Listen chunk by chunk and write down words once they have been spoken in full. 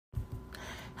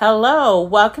Hello,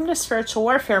 welcome to Spiritual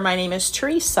Warfare. My name is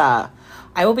Teresa.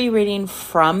 I will be reading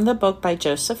from the book by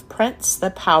Joseph Prince,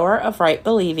 The Power of Right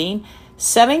Believing,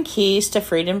 7 Keys to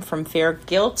Freedom from Fear,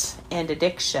 Guilt, and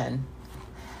Addiction.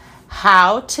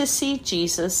 How to see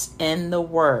Jesus in the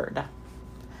Word.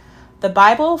 The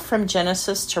Bible from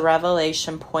Genesis to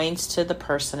Revelation points to the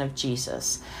person of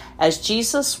Jesus. As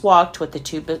Jesus walked with the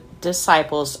two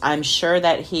disciples, I'm sure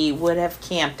that he would have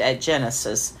camped at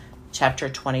Genesis chapter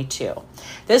 22.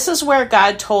 This is where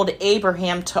God told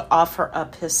Abraham to offer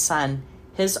up his son,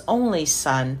 his only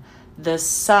son, the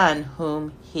son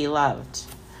whom he loved.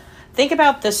 Think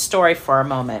about this story for a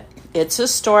moment. It's a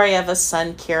story of a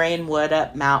son carrying wood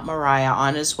up Mount Moriah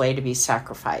on his way to be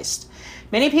sacrificed.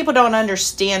 Many people don't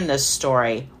understand this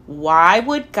story. Why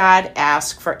would God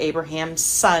ask for Abraham's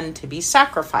son to be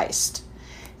sacrificed?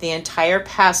 The entire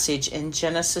passage in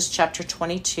Genesis chapter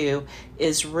 22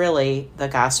 is really the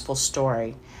gospel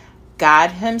story.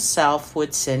 God himself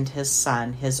would send his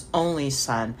son, his only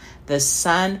son, the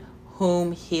son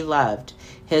whom he loved.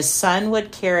 His son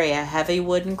would carry a heavy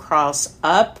wooden cross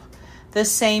up the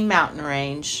same mountain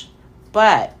range,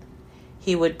 but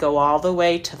he would go all the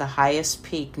way to the highest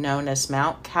peak known as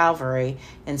Mount Calvary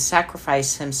and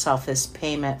sacrifice himself as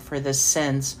payment for the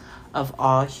sins of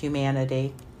all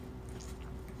humanity.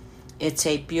 It's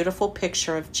a beautiful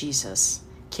picture of Jesus.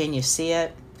 Can you see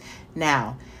it?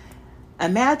 Now,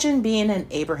 imagine being in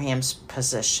Abraham's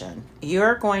position.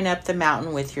 You're going up the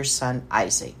mountain with your son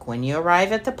Isaac. When you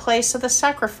arrive at the place of the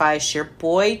sacrifice, your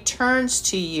boy turns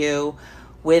to you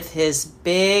with his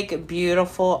big,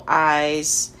 beautiful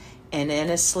eyes and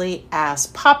innocently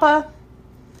asks, "Papa,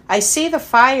 I see the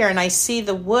fire and I see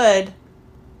the wood,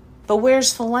 but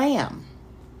where's the lamb?"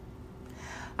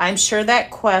 I'm sure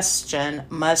that question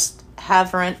must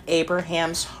have rent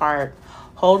Abraham's heart.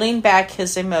 Holding back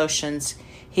his emotions,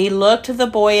 he looked the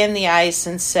boy in the eyes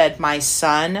and said, "My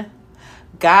son,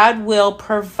 God will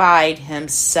provide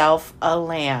himself a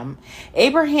lamb."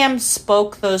 Abraham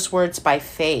spoke those words by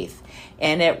faith,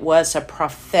 and it was a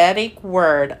prophetic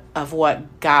word of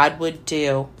what God would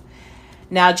do.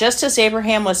 Now, just as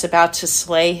Abraham was about to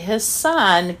slay his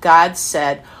son, God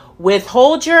said,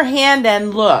 "Withhold your hand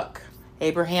and look."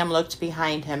 Abraham looked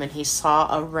behind him and he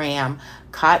saw a ram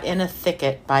caught in a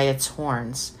thicket by its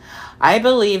horns. I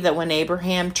believe that when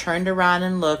Abraham turned around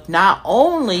and looked, not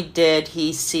only did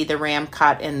he see the ram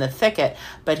caught in the thicket,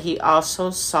 but he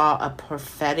also saw a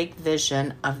prophetic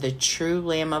vision of the true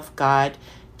Lamb of God,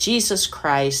 Jesus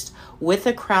Christ, with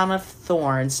a crown of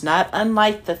thorns, not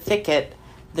unlike the thicket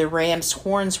the ram's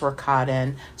horns were caught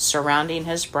in, surrounding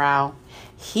his brow.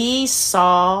 He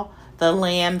saw the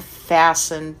lamb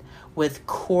fastened with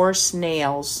coarse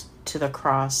nails to the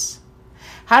cross.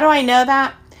 How do I know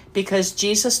that? Because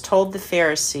Jesus told the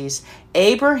Pharisees,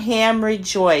 "Abraham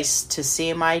rejoiced to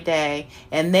see my day,"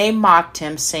 and they mocked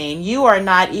him, saying, "You are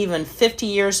not even 50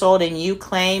 years old, and you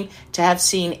claim to have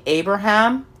seen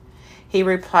Abraham?" He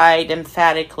replied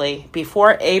emphatically,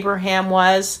 "Before Abraham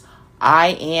was,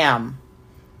 I am."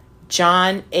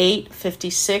 John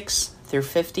 8:56 through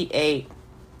 58.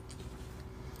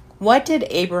 What did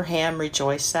Abraham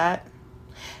rejoice at?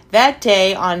 That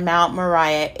day on Mount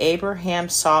Moriah, Abraham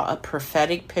saw a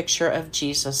prophetic picture of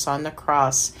Jesus on the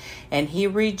cross, and he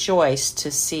rejoiced to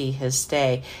see his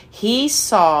day. He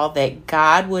saw that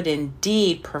God would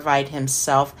indeed provide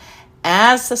himself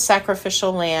as the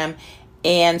sacrificial lamb,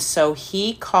 and so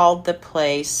he called the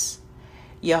place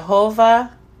Jehovah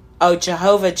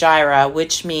Jireh,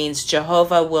 which means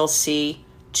Jehovah will see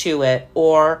to it,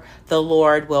 or the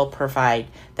Lord will provide.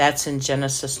 That's in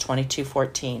Genesis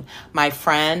 22:14. My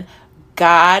friend,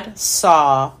 God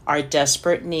saw our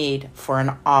desperate need for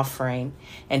an offering,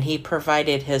 and he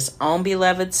provided his own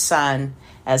beloved son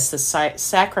as the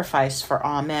sacrifice for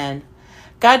all men.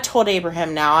 God told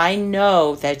Abraham, "Now I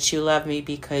know that you love me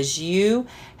because you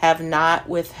have not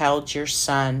withheld your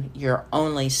son, your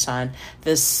only son,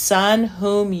 the son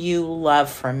whom you love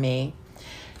from me."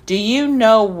 Do you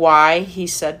know why he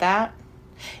said that?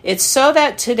 It's so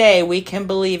that today we can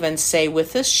believe and say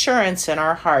with assurance in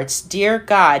our hearts, "Dear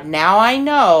God, now I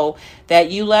know that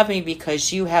you love me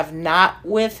because you have not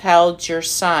withheld your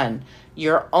son,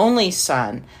 your only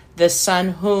son, the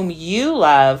son whom you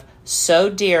love so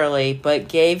dearly, but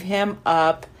gave him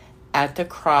up at the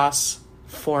cross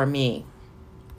for me."